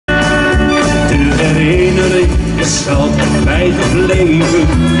is altijd bij gebleven.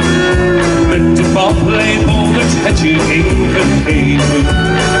 Met de paplepel werd het je ingegeven.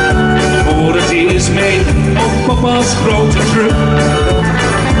 Voor het eerst mee op papa's grote truck.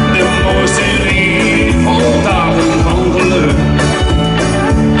 De mooiste lied vol dagen van geluk.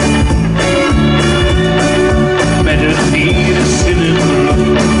 Met het virus in het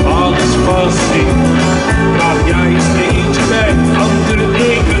lucht, alles was in. Draag jij een steentje bij aan de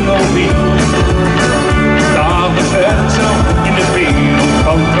economie. Dames en zo in de wereld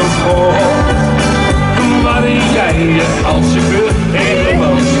van transport. Waarin jij je als chauffeur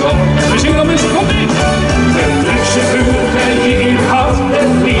helemaal schoot. We zingen dan eens, kom niet! Een truckchauffeur ben je in hart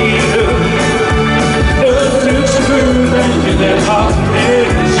en nieren. Een truckchauffeur ben je in hart en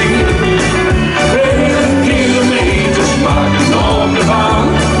ziel. Vele kilometers maken op de baan.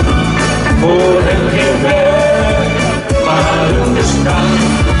 Voor hen geen werk, maar een bestaan.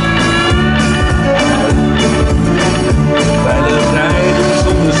 Veilig rijden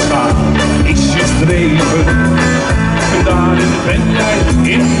zonder schaam is je streven. En daarin ben jij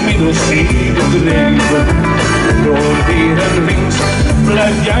inmiddels gedreven. Door weer en wind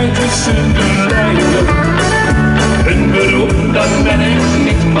blijf jij tussen de lijnen. Een beroep, dat ben ik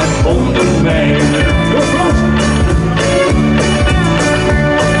niet, maar onder mijne.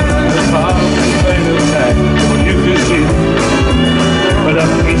 Het gaat weinig zijn voor je gezin. Maar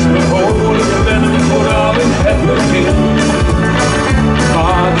dat is behoorlijk wennen, vooral in het begin.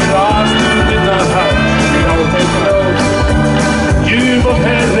 Maar helaas stuurt dit naar huis, niet altijd groot. Je wordt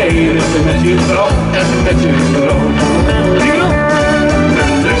herenigd met je vrouw en met je brood.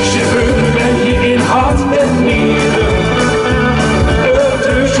 Een truckchauffeur ben je in hart en nieren. Een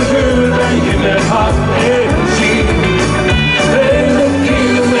truckchauffeur ben je met hart en ziel. Vele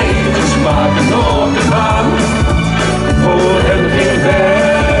kilometers maken op de baan. Voor hen geen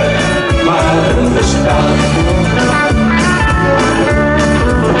werk, maar een bestaan.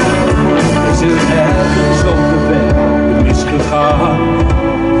 Is er ergens op de weg misgegaan?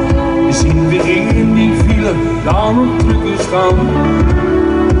 Zien we in die file dan op truckers staan?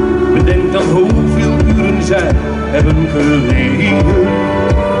 Bedenk dan hoeveel uren zij hebben geleden.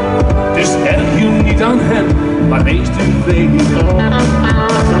 Dus erg je niet aan hen, maar wees tevreden.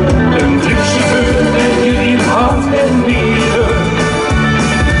 Een truckchauffeur ben je in hart en nieren.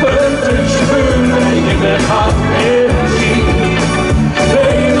 Een truckchauffeur ben je met hart en ziel.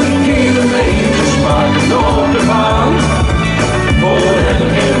 Vele kilometers maken op de baan. Voor hen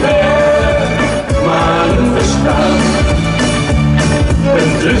geen werk, maar een bestaan.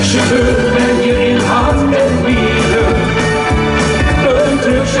 Een truckchauffeur ben je in hart en nieren. Een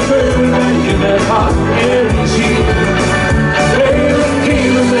truckchauffeur ben je met hart en ziel. Vele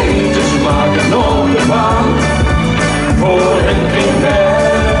kilometers maken op de baan. Voor hen geen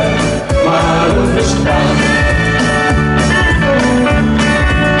werk, maar een bestaan.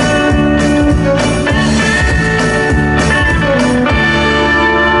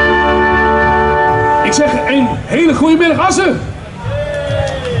 Ik zeg een hele goede middag Assen.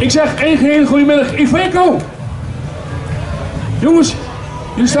 Ik zeg een hele goede middag Iveco. Jongens,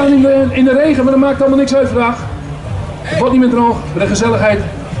 jullie staan in de regen, maar dat maakt allemaal niks uit vandaag. Het wordt niet meer droog, maar de gezelligheid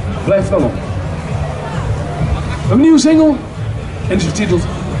blijft wel op. We hebben een nieuwe single en die is getiteld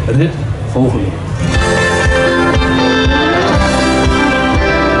Rit Volgende.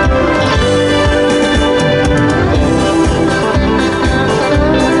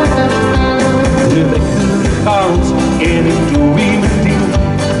 De wekker gaat en ik doe wie me dient.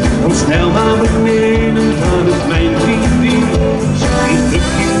 Dan snel naar beneden gaat het mijn vriendin. Ze heeft druk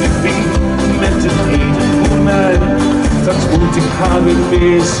in de wind met het eten voor mij. Straks moet ik haar weer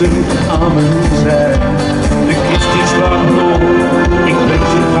missen aan mijn zij. De kist die slaat nog, ik breng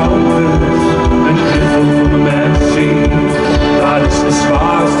ze gauw terug. Een knuffel voor mijn zin, daar is de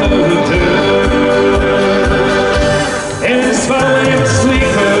zwaarste terug. Er is wel eens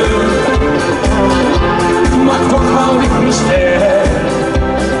liggen, maar toch houd ik me sterk.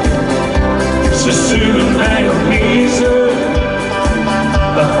 Ze zullen mij nog niezen,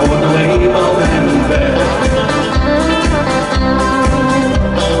 dat hoort nou eenmaal bij mijn werk.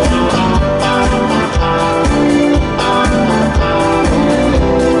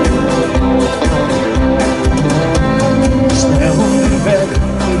 Snel onderweg,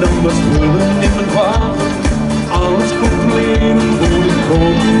 dan was hullen in mijn wagen. Alles komt leren voor de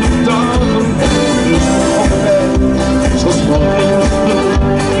komende dagen. Het is rustig op weg, zoals morgen in de vlucht.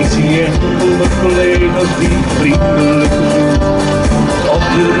 Ik zie enkele collega's die vriendelijk doen. Op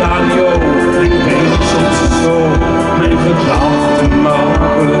de radio klinkt heel soms zo. Mijn gedachten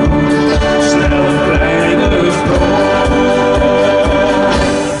maken snel een kleine sprong.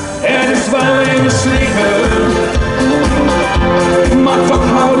 Er is wel eens liggen,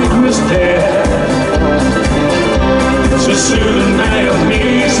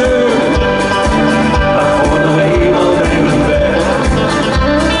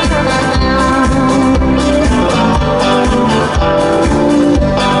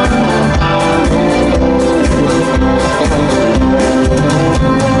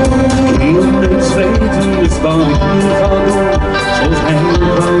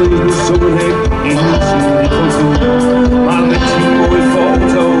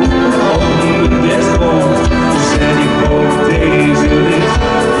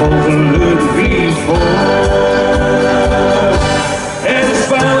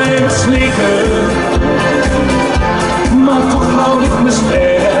 slikken, maar toch houd ik me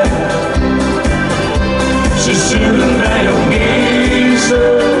sterk. Ze zullen mij ook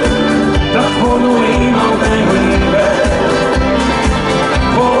missen, dat hoort nou eenmaal bij mijn werk.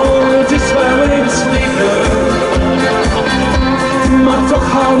 Oh, het is wel eens slikken, maar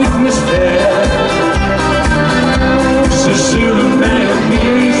toch houd ik me sterk. Ze zullen mij ook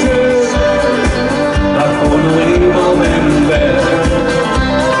missen, dat hoort nou eenmaal bij mijn werk.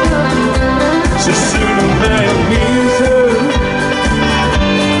 Ze zullen mij ook missen,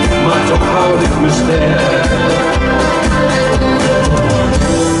 maar toch houd ik me sterk.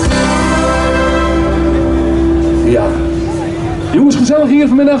 Ja. Jongens, gezellig hier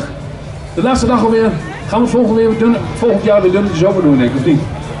vanmiddag. De laatste dag alweer. Gaan we volgend jaar weer dunnetjes over doen, denk ik, of niet?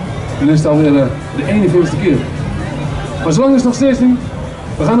 Dan is het alweer de 41ste keer. Maar zolang is het nog steeds niet.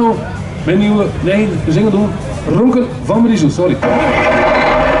 We gaan nog met nieuwe, de zingen doen. Ronken van Diesel, sorry.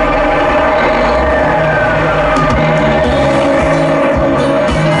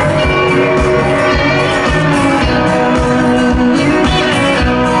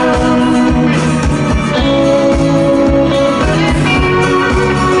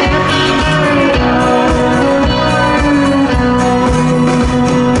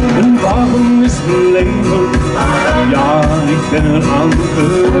 Ja, ik ben er aan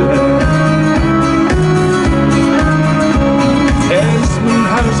gewend. Er is mijn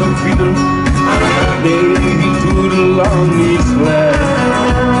huis ook wieder, nee, die doet lang niet slecht.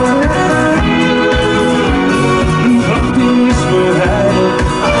 Een prachtig is mijn heil,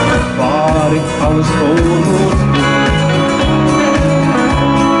 waar ik alles voor moet doen.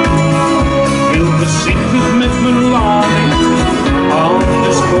 Heel voorzichtig met mijn lading,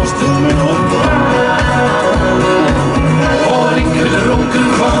 anders kost het me nog. Hoor ik het ronken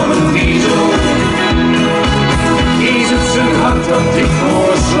van mijn diesel, is het zijn hart dat ik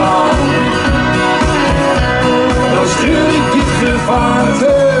hoor slaan. Dan stuur ik dit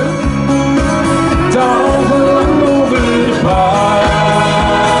gevaarte, dagenlang over de paard.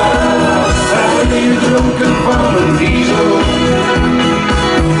 Zij het ronken van mijn diesel,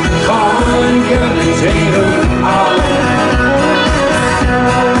 ga ik er tegenaan.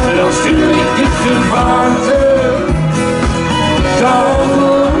 Dan stuur ik dit gevaarte,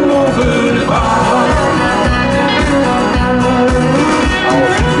 dagenlang over de baan.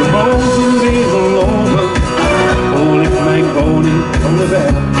 Als ik de motor weer gelopen, hoor ik mijn koning van de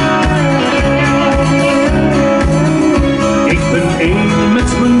weg. Ik ben één met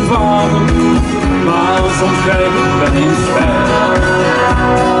mijn vader, maar soms krijg ik wel eens spijt.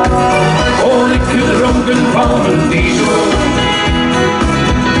 Hoor ik het ronken van mijn diesel,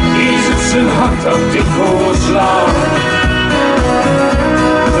 is het zijn hart dat ik hoor slaan.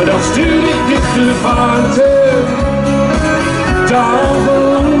 Dan stuur ik dit gevaarte,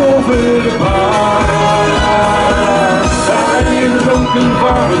 dagenlang over de baan. Zij ronken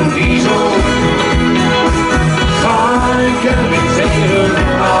van een diesel, ga ik er weer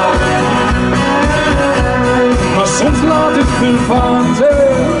tegenaan. Maar soms laat het gevaarte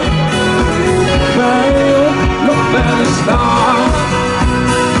mij ook nog wel eens staan.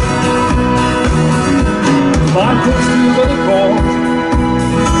 Maar toch stuur wat ik hoort,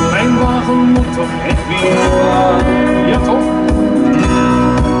 mijn wagen moet toch echt weer aan. Ja toch?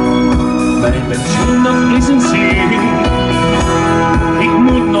 Mijn pensioen dat is een zee, ik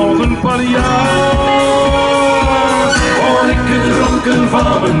moet nog een paar jaar. Hoor ik het ronken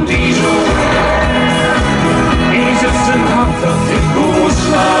van mijn diesel, is het zijn hart dat ik hoor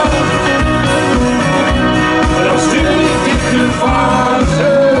slaan. Dan stuur ik dit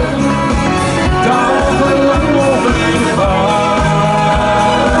gevaarte, dagenlang over de baan.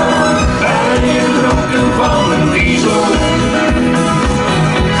 Bij het ronken van een diesel,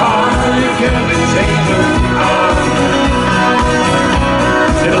 ga ik er weer tegenaan.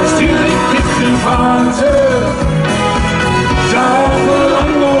 En dan stuur ik dit gevaarte,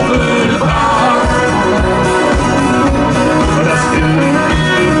 dagenlang over de baan. Maar dat stuur ik dit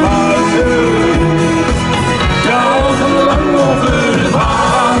gevaarte, dagenlang over de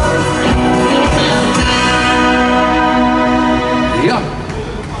baan. Ja,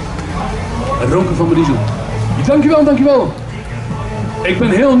 het ronken van mijn diesel. Dankjewel, dankjewel. Ik ben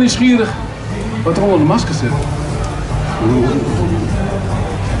heel nieuwsgierig wat er onder de masker zit.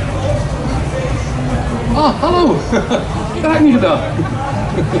 Ah, hallo. Dat heb ik niet gedaan.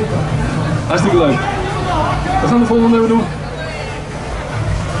 Hartstikke leuk. We gaan de volgende even doen.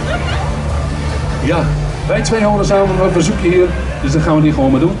 Ja, wij twee houden samen een verzoekje hier, dus dan gaan we die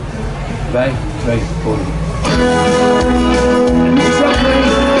gewoon maar doen. Wij twee horen. En moet je zelf mee,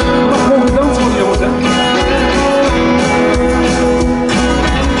 mag gewoon dansen worden, jongens, hè?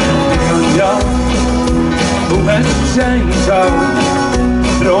 zijn zou,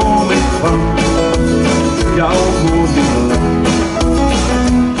 droom ik van jouw mooie lach.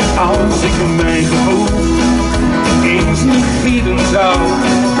 Als ik mijn gevoel eens negeren zou,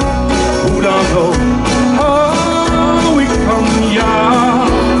 hoe dan ook, hou ik van jou.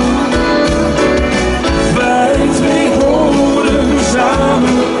 Wij twee horen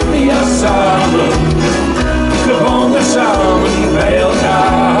samen, ja samen, gewoon weer samen bij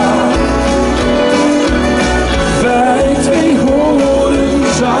elkaar. Wij twee horen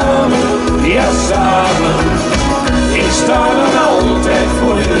samen, ja samen, ik sta dan altijd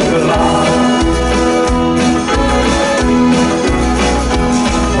voor je klaar.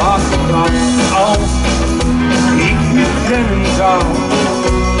 Als ik je kennen zou,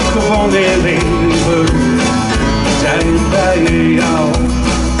 gewoon weer leven zijn bij jou.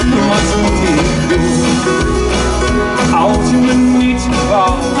 Wat moet ik doen als je me niet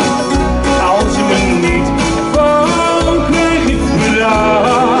wou? Als je me niet wou, kreeg ik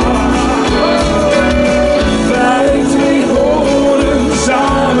berouw. Wij twee horen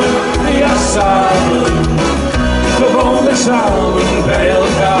samen, ja samen, gewoon weer samen bij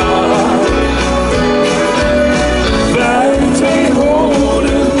elkaar. Wij twee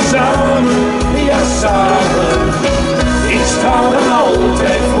horen samen, ja samen, ik sta dan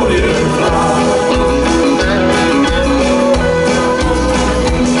altijd voor je klaar.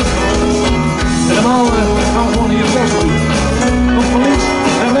 En normaal gaan we gewoon hier los doen. Nog van links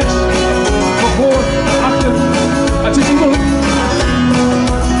naar rechts, van voor, achter, het is niet moeilijk.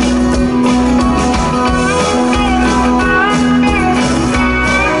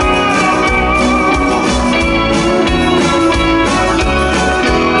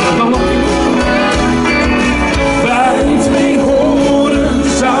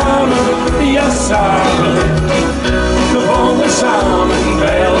 Samen, gewoon weer samen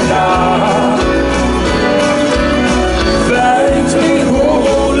bij elkaar. Wij twee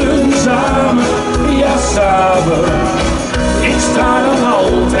horen samen, ja samen, ik sta dan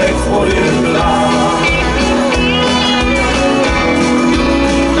altijd voor je klaar.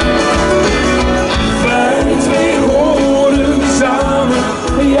 Wij twee horen samen,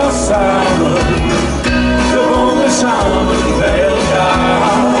 ja samen, gewoon weer samen bij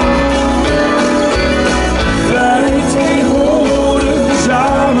elkaar. Wij twee horen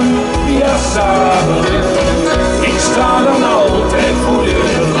samen, ja samen, ik sta dan altijd voor je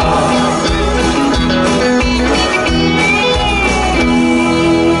klaar.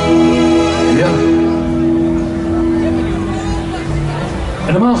 Ja.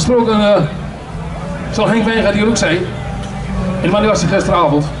 En normaal gesproken zal Henk Wijngaard hier ook zijn. En maar die was er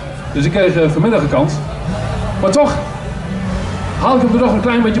gisteravond, dus ik kreeg vanmiddag een kans. Maar toch haal ik hem er nog een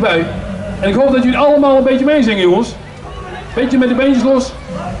klein beetje bij. En ik hoop dat jullie allemaal een beetje meezingen, jongens. Beetje met de beentjes los.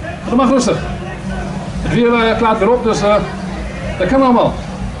 Maar dat mag rustig. Het weer klaart weer op, dus dat kan allemaal.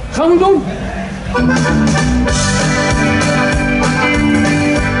 Gaan we doen!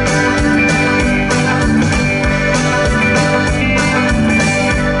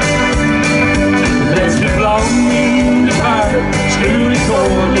 Met de vlam in de haar, schuur ik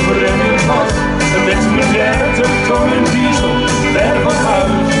door de brandende pas. En met mijn 30 ton en diesel, ver van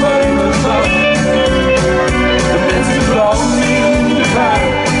huis waar ik zat. Met de vlam in de haar,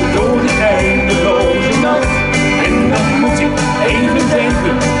 door die eindeloze nacht. En dan moet ik even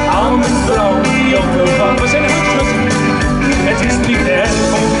denken aan een vrouw die op me wacht. We zijn er goed. Het is niet erg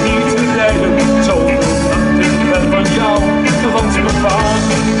om niet te rijden, zo prachtig ver van jou. Want mijn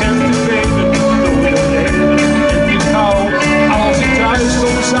vader kent het beter, door je leven en die kou. Als ik thuis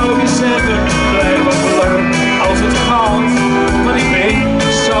kom zou ik zeggen, blijf wat langer als het gaat. Maar ik weet,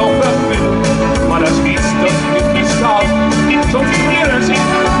 ik zou graag willen, maar dat is iets dat niet staat. Zoals ik weer en zie,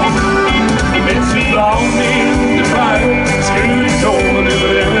 met z'n blauw in de pui, schuur ik door de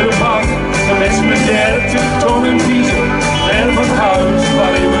brandende bak. En met mijn 30 ton en diesel, ver van het huis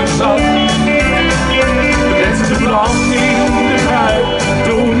waarin we zat. Met z'n blauw in de pui,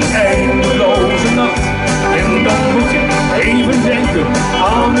 door die eindeloze nacht. En dan moet ik even denken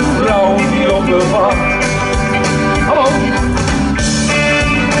aan de vrouw die op me wacht. Hallo!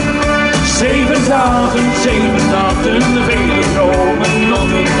 7 dagen, 7 nachten, vele dromen nog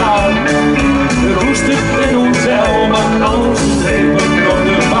een dag. Roestig in ons hotel, maar als het leven nog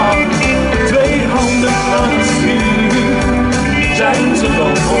de maan. 2 handen aan het stuur, zijn ze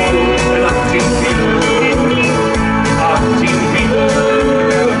dan vol en 18 wielen. 18 wielen,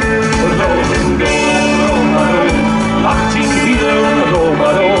 rol maar op. 18 wielen, rol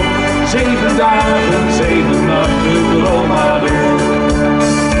maar op. 7 dagen, 7 nachten, rol maar door.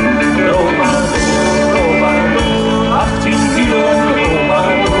 Rol maar door, rol maar door. 18 wielen, rol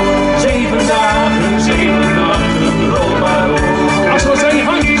maar door. 7 dagen, 7 nachten.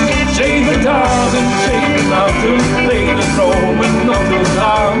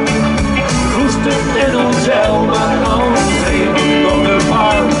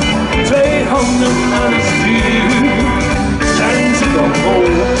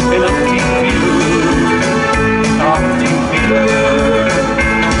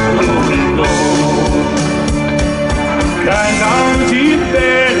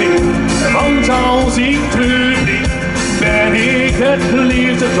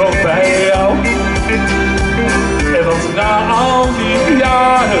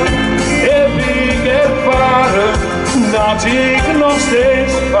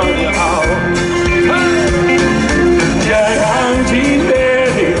 je hou. Jij hangt in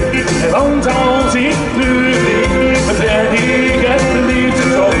bed, want als ik terug ben ik het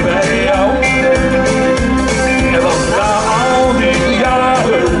liefst toch bij jou. En want na al die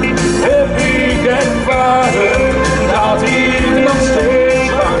jaren heb ik ervaren dat ik nog steeds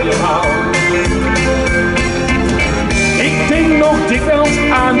van je hou. Ik denk nog dikwijls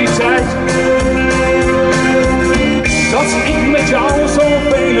aan die tijd dat ik met jou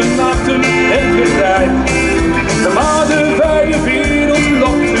zoveel nachten heb gedraaid. Maar de wijde wereld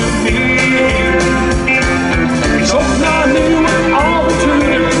lokte weer. Ik zocht naar nieuwe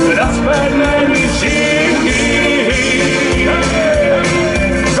avonturen, dat spijt mij niet zeer.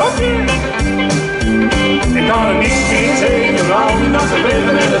 Ik kan er niet meer tegen, al die nachten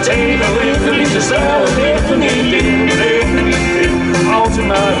leven en het tegen ligt er niet te stijl, het ligt er niet in, ligt er niet in. Als je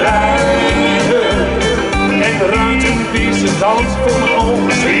maar rijden en de ruimte die ze danst voor mijn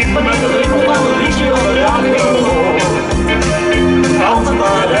ogen, schiet me met de rimpel aan de liefde op de radio. Als je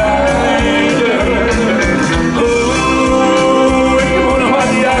maar rijden, ik moet nog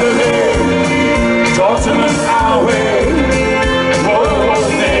wat jaren mee, tot ze mijn oude.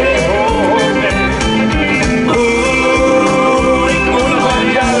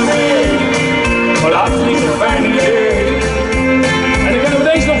 Maar dat is niet een fijn idee. En ik heb nog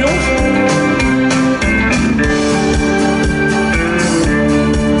deze nog, jongens.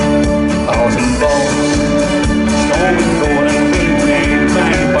 Als een bal stoom ik door en vind in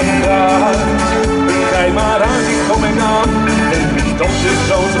mijn pakraat. Kijk maar uit, ik kom ik aan. En niet op de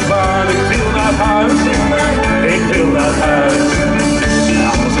grote baan. Ik wil naar huis. Ik wil naar huis.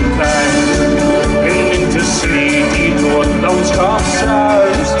 Als een trein in wintersleet die door het landschap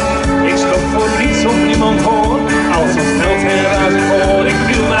zuist. Ik stop voor niets of niemand hoort, als het veld heraas ik hoor. Ik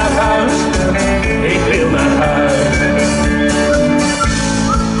wil naar huis, ik wil naar huis.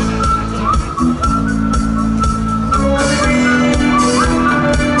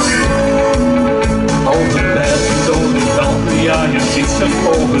 Over de bergen, door de dampen, ja je ziet ze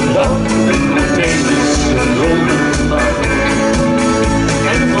overal. De containers rollen maar.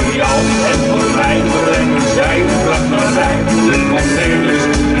 En voor jou en voor mij brengen zij de vracht naar mij. De containers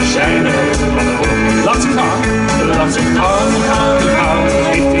die zijn er van de hoek. Laat ze gaan, gaan.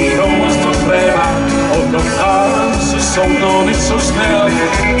 Geef die jongens toch bij haar. Ook al gaan ze soms nog niet zo snel.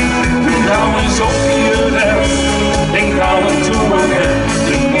 Nou eens op je weg, denk aan het toe en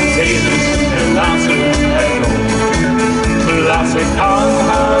de containers en laat ze er op. Laat ze gaan.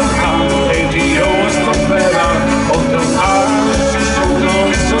 Geef die jongens toch bij haar. Ook al gaan ze soms nog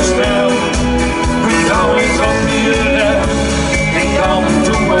niet zo snel. Nou eens op je weg, denk aan het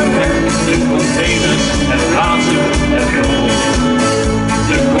toe en de containers en laat ze erop.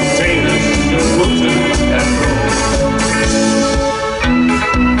 De containers, de moeten erop.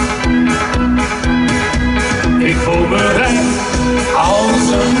 Ik voel me rijk als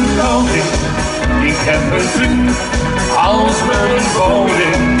een koning. Ik heb een truc als mijn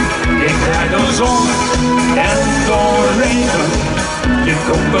woning. Ik rijd door zon en door regen. Je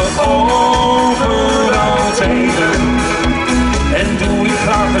komt me overal tegen. En doe ik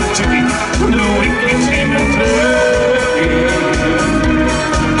graag een tukkie, doe ik iets in mijn terug.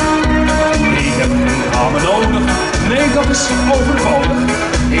 Ik heb geen armen nodig, nee dat is overbodig.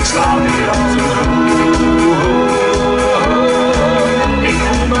 Ik sla weer als een roer. Ik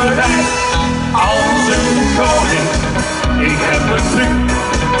voel me rijk als een koning. Ik heb een truc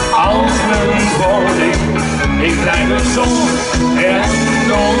als mijn woning. Ik rijd de zon en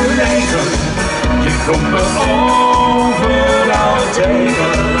door regen. Je komt me overal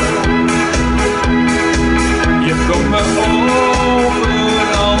tegen. Je komt me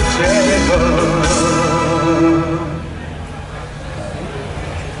overal tegen.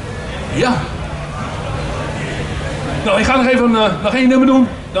 Ja. Nou, ik ga nog even nog één nummer doen.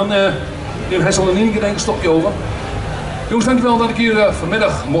 Dan neemt Hessel en Nienke denk een stokje over. Jongens, dankjewel dat ik hier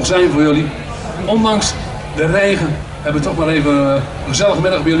vanmiddag mocht zijn voor jullie. Ondanks de regen hebben we toch maar even een gezellige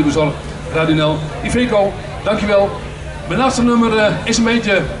middag bij jullie bezorgd. Radio Nel, Iveco, dankjewel. Mijn laatste nummer is een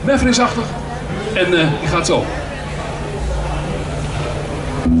beetje Memphis-achtig en die gaat zo.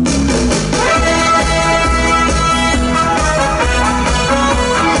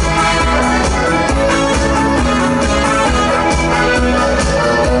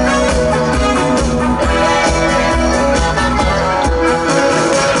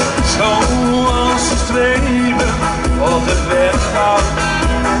 Zoals ze streven op de weg gaat.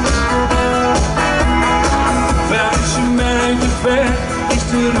 Ver is mij te ver, is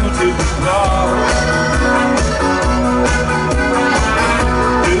de route bestraald.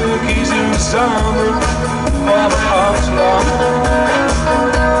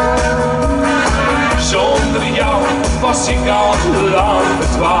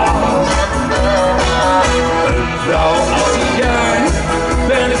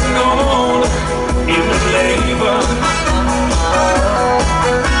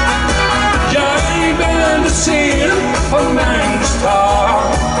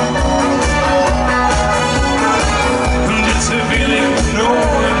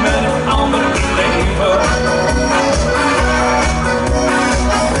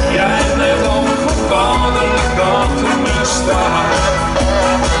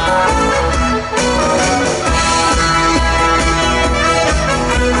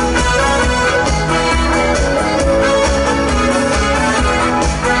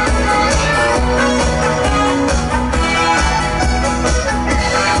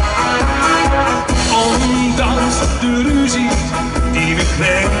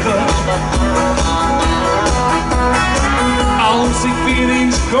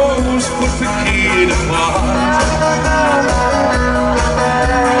 koos voor het verkeerde pad.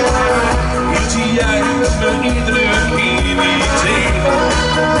 Hield jij me iedere keer niet tegen?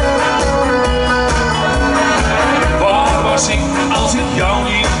 Waar was ik als ik jou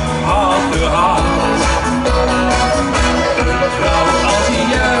niet had gehad? Een vrouw als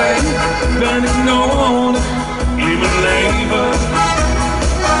jij ben ik nodig in mijn leven.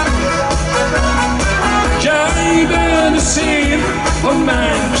 Jij bent de zin van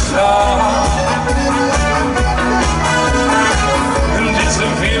mijn bestaan.